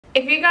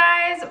If you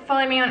guys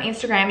follow me on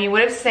Instagram, you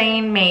would have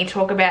seen me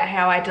talk about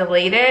how I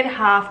deleted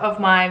half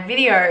of my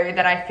video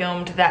that I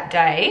filmed that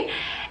day,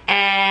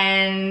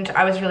 and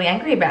I was really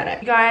angry about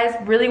it. You guys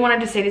really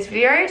wanted to see this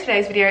video.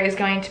 Today's video is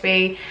going to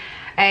be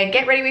a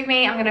get ready with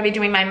me. I'm going to be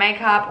doing my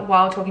makeup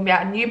while talking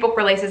about new book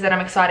releases that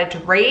I'm excited to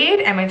read,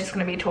 and we're just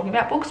going to be talking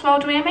about books while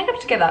doing our makeup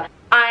together.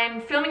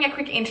 I'm filming a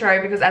quick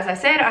intro because, as I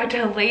said, I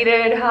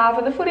deleted half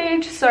of the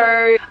footage. So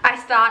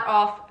I start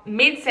off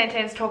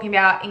mid-sentence talking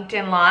about Inked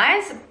and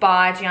Lies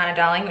by Gianna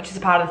Darling, which is a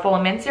part of the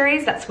Fallen Men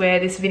series. That's where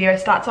this video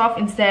starts off,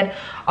 instead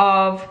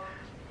of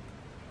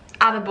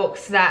other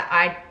books that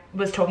I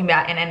was talking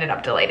about and ended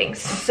up deleting.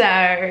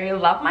 So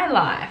love my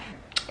life.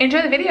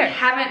 Enjoy the video.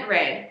 Haven't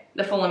read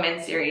the Fallen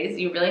Men series,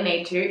 you really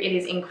need to. It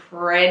is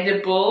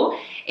incredible.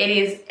 It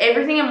is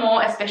everything and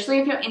more, especially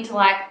if you're into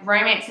like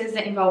romances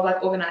that involve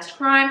like organized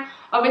crime.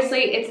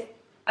 Obviously it's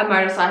a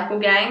motorcycle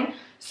gang,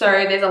 so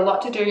there's a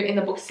lot to do in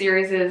the book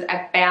series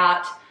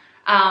about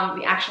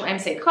the actual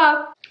MC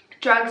club,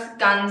 drugs,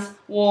 guns,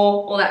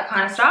 war, all that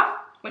kind of stuff,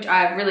 which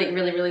I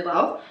really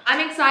love.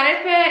 I'm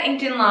excited for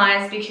Inked and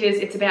Lies because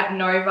it's about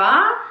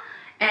Nova,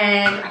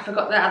 and I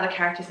forgot the other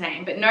character's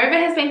name, but Nova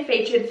has been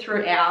featured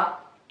throughout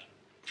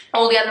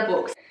all the other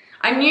books.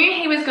 I knew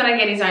he was gonna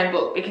get his own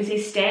book because he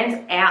stands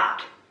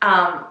out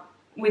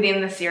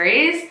within the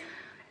series.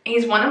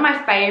 He's one of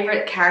my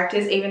favorite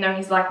characters, even though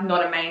he's like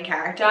not a main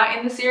character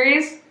in the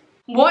series.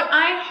 What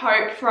I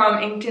hope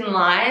from Inked and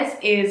Lies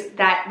is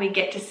that we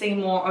get to see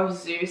more of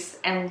Zeus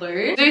and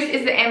Lou. Zeus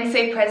is the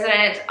MC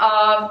president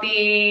of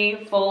the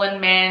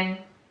Fallen Men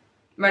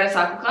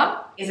Motorcycle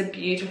Club. He's a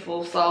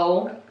beautiful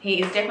soul.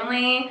 He is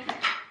definitely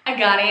a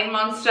guardian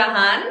monster,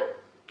 hun.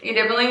 He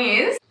definitely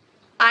is.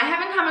 I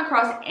haven't come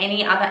across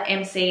any other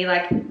MC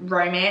like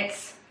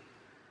romance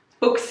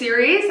book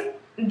series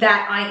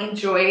that I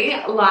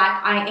enjoy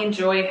like I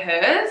enjoy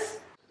hers.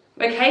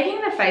 We're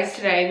caking the face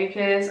today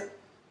because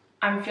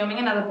I'm filming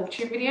another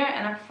booktube video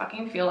and I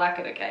fucking feel like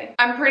it, okay?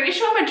 I'm pretty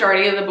sure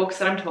majority of the books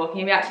that I'm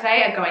talking about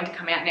today are going to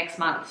come out next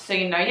month. So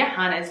you know your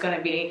hun is going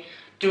to be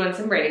doing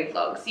some reading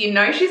vlogs. You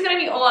know she's going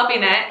to be all up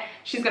in it.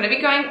 She's going to be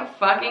going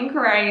fucking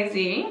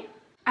crazy.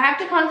 I have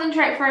to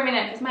concentrate for a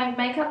minute because my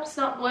makeup's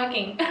not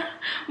working.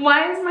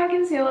 Why is my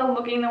concealer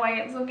looking the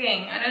way it's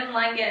looking? I don't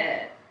like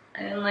it.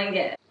 I don't like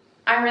it.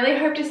 I really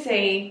hope to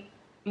see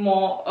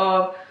more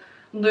of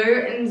Lou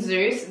and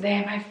Zeus.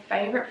 They're my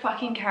favorite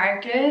fucking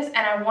characters and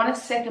I want a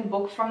second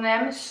book from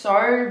them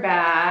so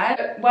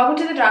bad. Welcome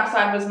to the Dark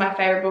Side was my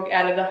favorite book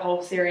out of the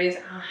whole series,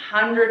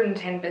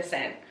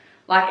 110%.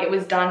 Like, it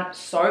was done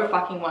so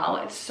fucking well.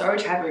 It's so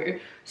taboo,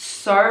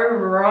 so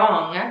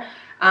wrong,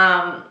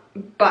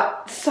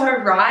 but so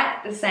right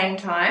at the same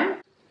time.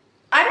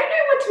 I don't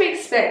know what to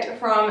expect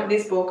from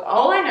this book.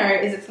 All I know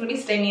is it's going to be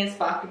steamy as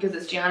fuck because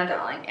it's Gianna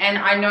Darling. And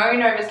I know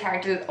Nova's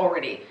character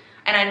already.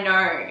 And I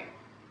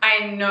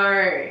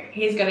know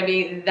he's going to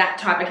be that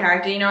type of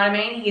character, you know what I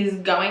mean? He's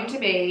going to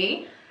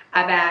be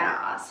a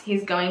badass.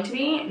 He's going to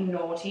be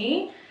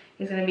naughty.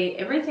 He's going to be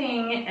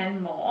everything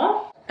and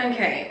more.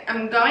 Okay,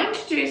 I'm going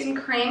to do some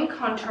cream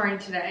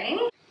contouring today.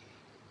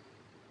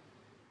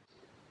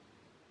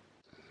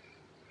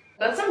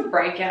 Got some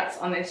breakouts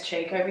on this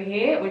cheek over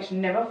here, which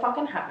never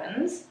fucking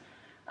happens.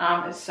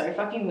 It's so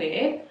fucking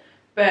weird.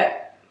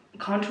 But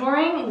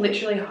contouring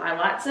literally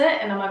highlights it,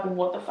 and I'm like,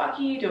 what the fuck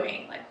are you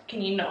doing? Like,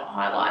 can you not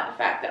highlight the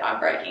fact that I'm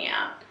breaking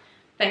out?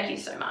 Thank you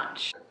so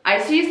much. I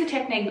used to use the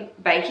technique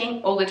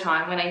baking all the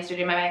time when I used to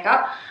do my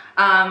makeup,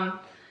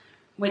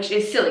 which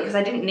is silly because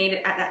I didn't need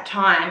it at that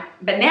time,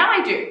 but now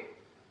I do,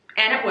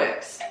 and it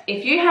works.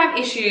 If you have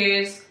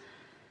issues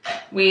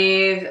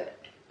with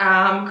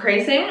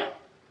creasing,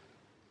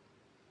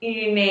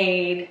 you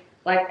need,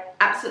 like,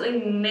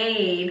 absolutely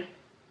need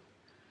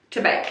to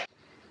bake.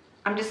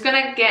 I'm just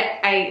gonna get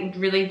a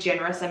really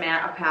generous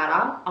amount of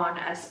powder on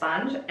a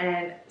sponge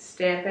and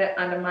stamp it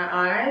under my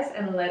eyes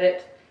and let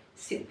it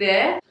sit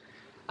there.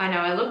 I know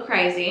I look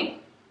crazy,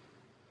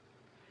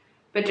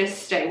 but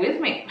just stay with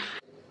me.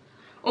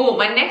 Oh,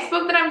 my next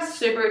book that I'm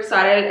super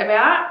excited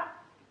about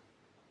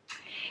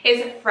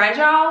is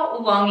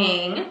Fragile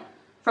Longing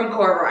from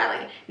Cora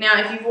Reilly. Now,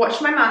 if you've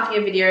watched my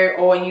Mafia video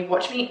or you've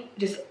watched me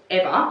just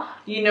ever,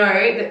 you know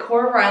that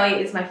Cora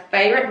Reilly is my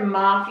favorite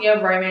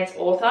Mafia romance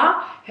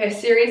author. Her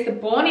series, The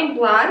Born in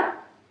Blood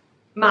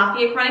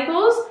Mafia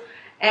Chronicles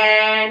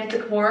and The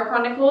Cora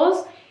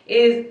Chronicles,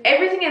 is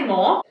everything and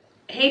more.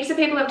 Heaps of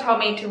people have told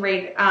me to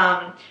read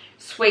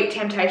Sweet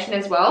Temptation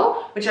as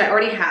well, which I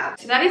already have.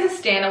 So that is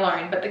a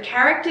standalone, but the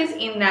characters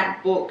in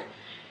that book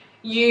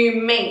you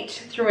meet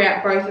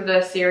throughout both of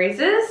those series.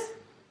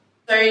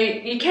 So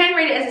you can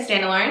read it as a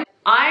standalone.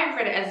 I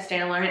read it as a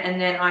standalone and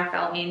then I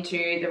fell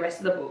into the rest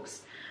of the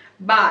books.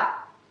 But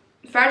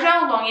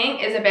Fragile Longing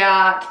is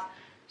about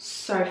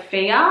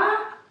Sophia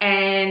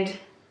and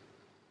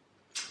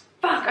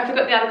fuck, I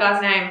forgot the other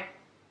guy's name.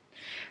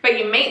 But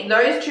you meet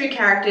those two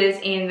characters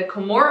in the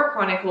Cora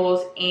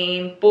Chronicles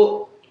in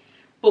book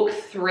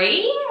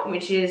 3,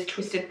 which is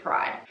Twisted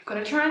Pride. I've got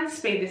to try and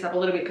speed this up a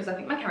little bit because I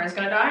think my camera's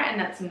going to die and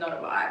that's not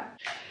a vibe.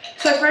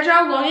 So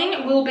Fragile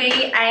Longing will be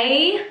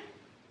a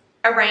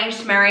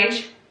arranged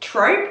marriage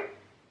trope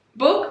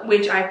book,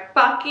 which I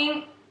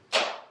fucking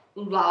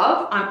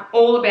love. I'm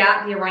all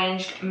about the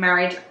arranged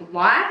marriage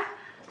life.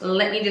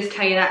 Let me just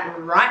tell you that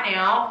right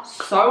now.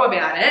 So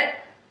about it.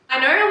 I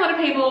know a lot of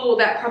people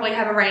that probably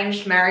have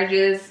arranged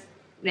marriages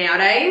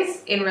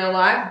nowadays in real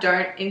life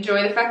don't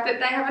enjoy the fact that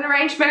they have an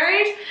arranged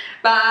marriage,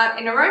 but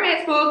in a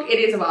romance book it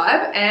is a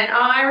vibe, and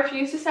I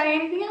refuse to say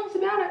anything else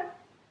about it.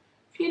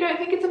 If you don't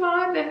think it's a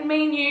vibe, then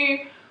me and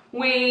you,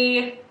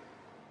 we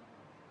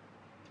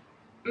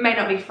may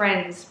not be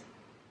friends.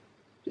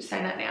 Just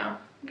saying that now,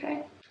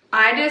 okay?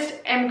 I just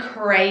am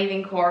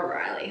craving Cora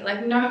Reilly.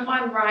 Like, no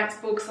one writes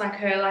books like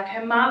her. Like,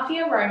 her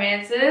mafia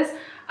romances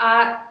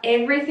are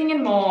everything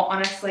and more,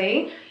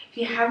 honestly. If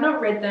you have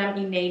not read them,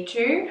 you need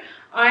to.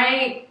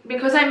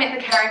 Because I met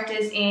the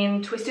characters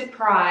in Twisted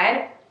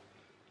Pride,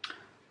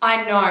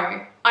 I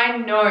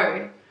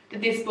know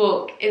that this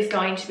book is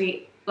going to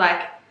be,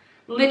 like,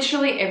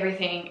 literally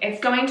everything. It's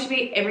going to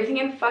be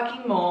everything and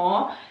fucking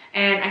more,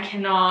 and I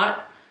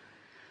cannot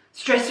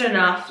stress it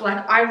enough.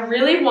 Like, I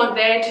really want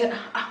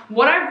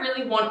what I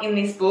really want in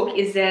this book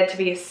is there to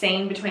be a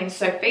scene between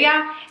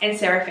Sophia and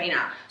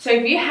Serafina. So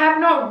if you have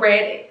not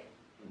read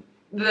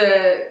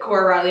the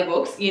Cora Reilly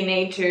books, you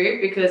need to,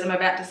 because I'm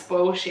about to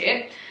spoil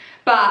shit.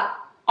 But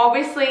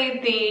obviously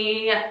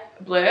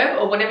the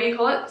blurb, or whatever you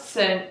call it,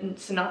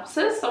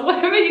 synopsis, or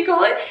whatever you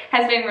call it,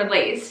 has been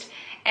released.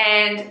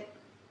 And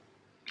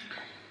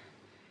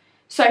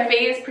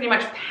Sophia is pretty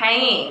much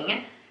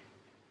paying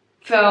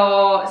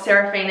for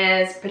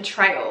Serafina's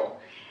betrayal,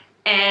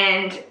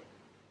 and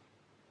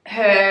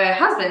her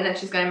husband that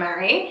she's going to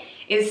marry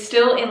is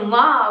still in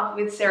love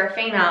with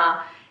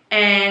Serafina,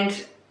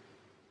 and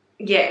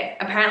yeah,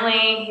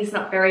 apparently he's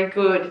not very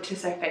good to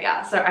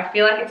Sophia. So I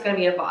feel like it's going to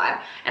be a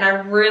vibe, and I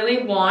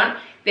really want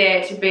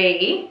there to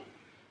be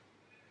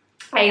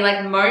a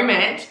like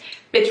moment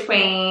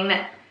between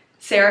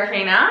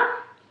Serafina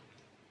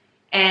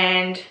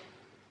and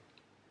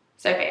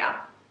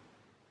Sophia.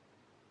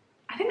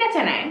 I think that's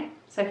her name,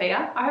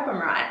 Sophia. I hope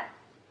I'm right.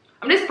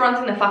 I'm just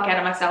bronzing the fuck out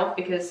of myself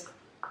because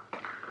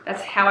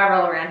that's how I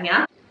roll around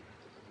here.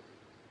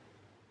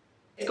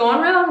 It's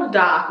gone real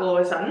dark all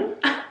of a sudden.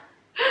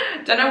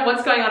 Don't know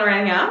what's going on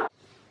around here.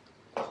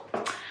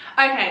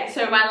 Okay,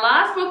 so my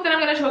last book that I'm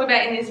going to talk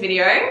about in this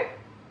video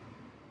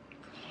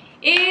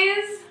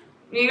is,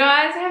 you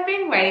guys have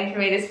been waiting for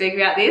me to speak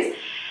about this,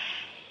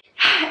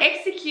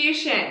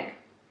 Execution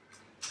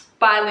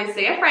by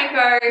Lucia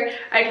Franco.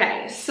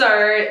 Okay, so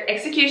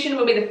Execution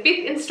will be the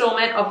 5th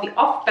installment of the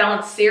Off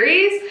Balance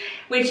series,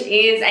 which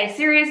is a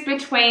series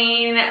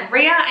between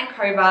Rhea and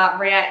Cora.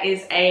 Rhea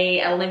is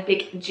an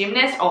Olympic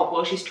gymnast. Oh,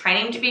 well, she's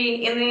training to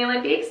be in the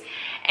Olympics,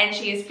 and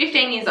she is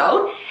 15 years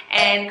old.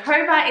 And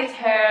Cora is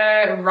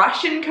her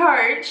Russian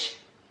coach,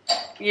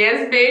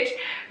 yes bitch,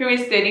 who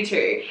is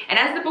 32. And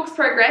as the books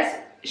progress,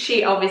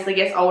 she obviously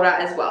gets older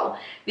as well.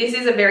 This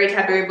is a very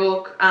taboo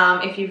book.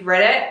 If you've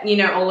read it, you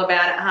know all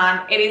about it,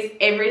 hun. It is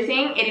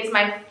everything. It is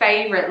my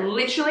favorite,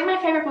 literally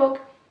my favorite book.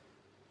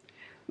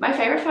 My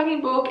favorite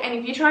fucking book. And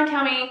if you try and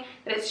tell me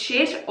that it's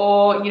shit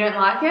or you don't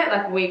like it,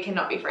 like, we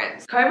cannot be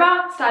friends.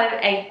 Cora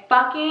started a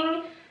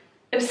fucking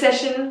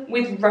obsession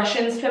with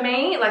Russians for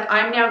me. Like,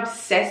 I'm now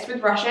obsessed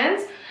with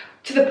Russians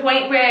to the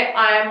point where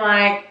I'm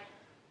like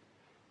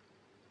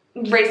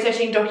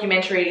researching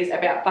documentaries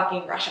about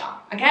fucking Russia,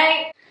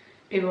 okay?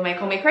 People may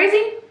call me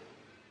crazy.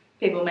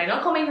 People may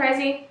not call me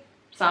crazy.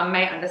 Some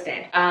may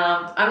understand.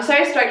 I'm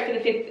so stoked for the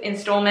 5th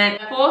installment.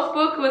 The 4th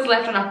book was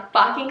left on a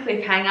fucking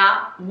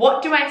cliffhanger.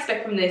 What do I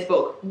expect from this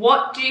book?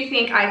 What do you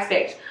think I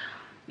expect?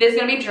 There's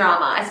gonna be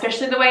drama,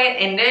 especially the way it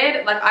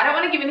ended. Like, I don't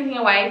want to give anything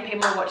away if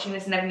people are watching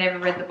this and have never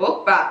read the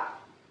book, but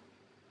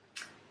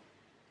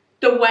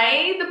the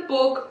way the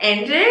book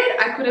ended,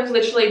 I could have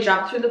literally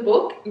jumped through the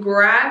book,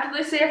 grabbed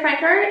Lucia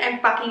Franco,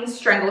 and fucking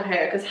strangled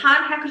her. Because,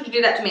 hun, how could you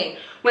do that to me?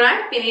 When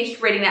I finished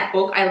reading that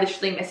book, I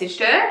literally messaged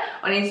her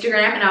on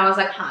Instagram, and I was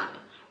like, hun,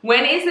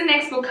 when is the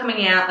next book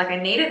coming out? Like,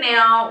 I need it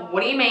now.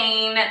 What do you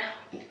mean?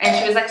 And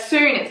she was like,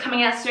 soon. It's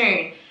coming out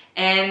soon.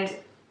 And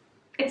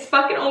it's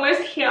fucking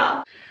almost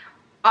here.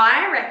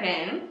 I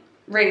reckon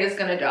Rita's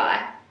gonna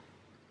die.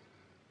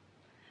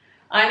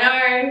 I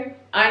know.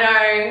 I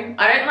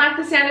don't like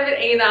the sound of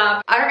it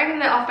either. I don't reckon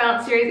the Off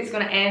Balance series is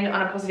gonna end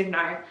on a positive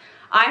note.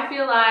 I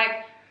feel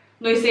like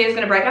Lucia is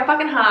gonna break our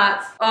fucking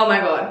hearts. Oh my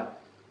god.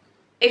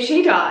 If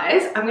she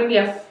dies, I'm gonna be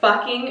a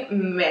fucking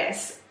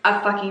mess.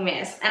 A fucking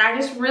mess. And I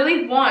just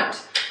really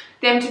want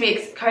them to be,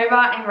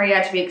 Cora and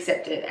Rhea to be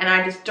accepted. And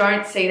I just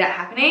don't see that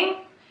happening.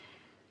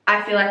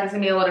 I feel like there's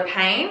gonna be a lot of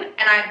pain.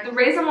 And the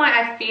reason why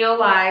I feel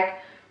like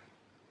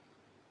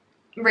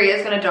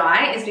Rhea's gonna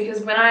die is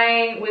because when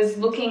I was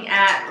looking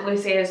at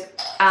Lucia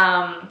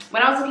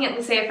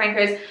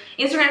Franco's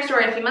Instagram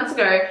story a few months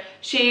ago,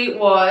 she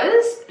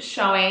was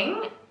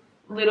showing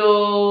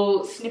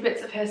little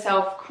snippets of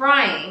herself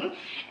crying,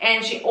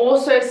 and she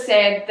also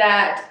said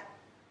that,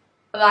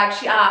 like,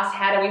 she asked,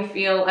 how do we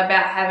feel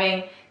about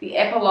having the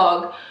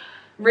epilogue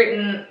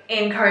written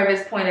in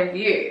Cora's point of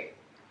view?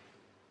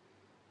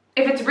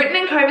 If it's written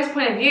in Cora's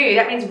point of view,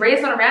 that means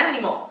Rhea's not around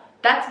anymore.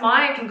 that's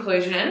my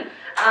conclusion.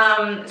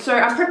 So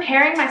I'm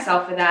preparing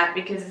myself for that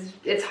because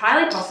it's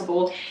highly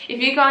possible.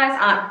 If you guys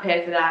aren't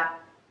prepared for that,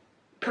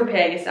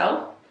 prepare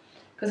yourself,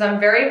 because I'm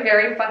very,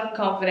 very fucking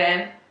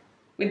confident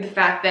with the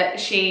fact that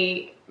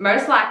she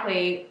most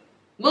likely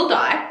will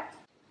die.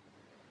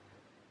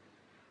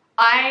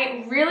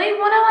 I really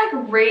want to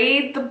like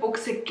read the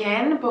books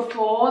again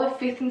before the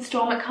 5th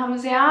installment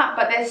comes out,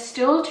 but they're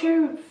still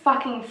too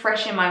fucking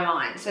fresh in my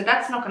mind, so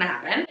that's not going to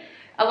happen.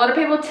 A lot of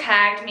people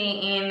tagged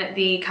me in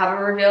the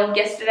cover reveal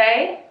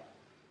yesterday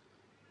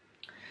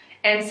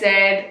and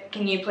said,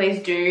 can you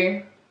please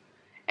do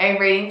a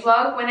reading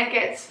vlog when it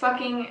gets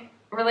fucking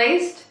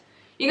released?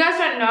 You guys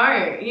don't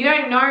know. You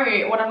don't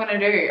know what I'm going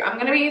to do. I'm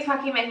going to be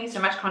fucking making so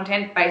much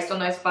content based on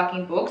those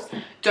fucking books.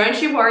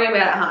 Don't you worry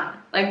about it, hun.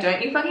 Like,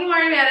 don't you fucking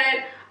worry about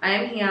it. I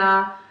am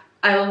here.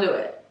 I will do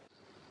it.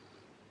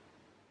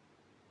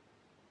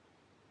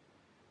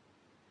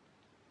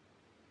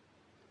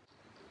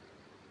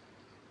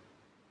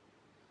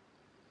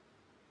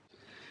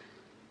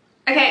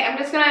 Okay, I'm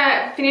just going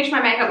to finish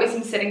my makeup with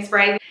some setting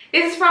spray.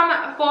 This is from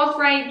 4th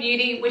Ray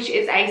Beauty, which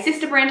is a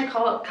sister brand to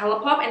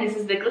Colourpop, and this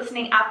is the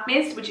Glistening Up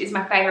Mist, which is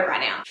my favourite right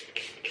now.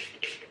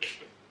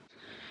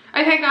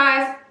 Okay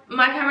guys,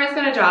 my camera is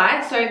going to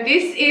die, so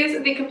this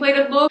is the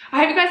completed look.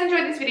 I hope you guys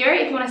enjoyed this video.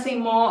 If you want to see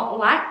more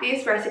like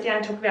this, where I sit down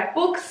and talk about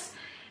books,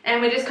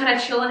 and we just kind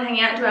of chill and hang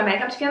out and do our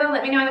makeup together,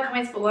 let me know in the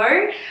comments below.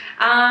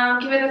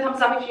 Give it a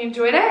thumbs up if you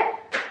enjoyed it.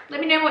 Let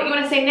me know what you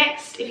want to see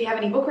next, if you have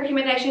any book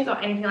recommendations or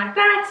anything like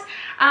that.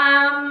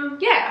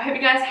 Yeah, I hope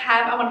you guys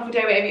have a wonderful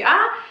day wherever you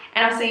are,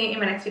 and I'll see you in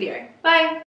my next video. Bye!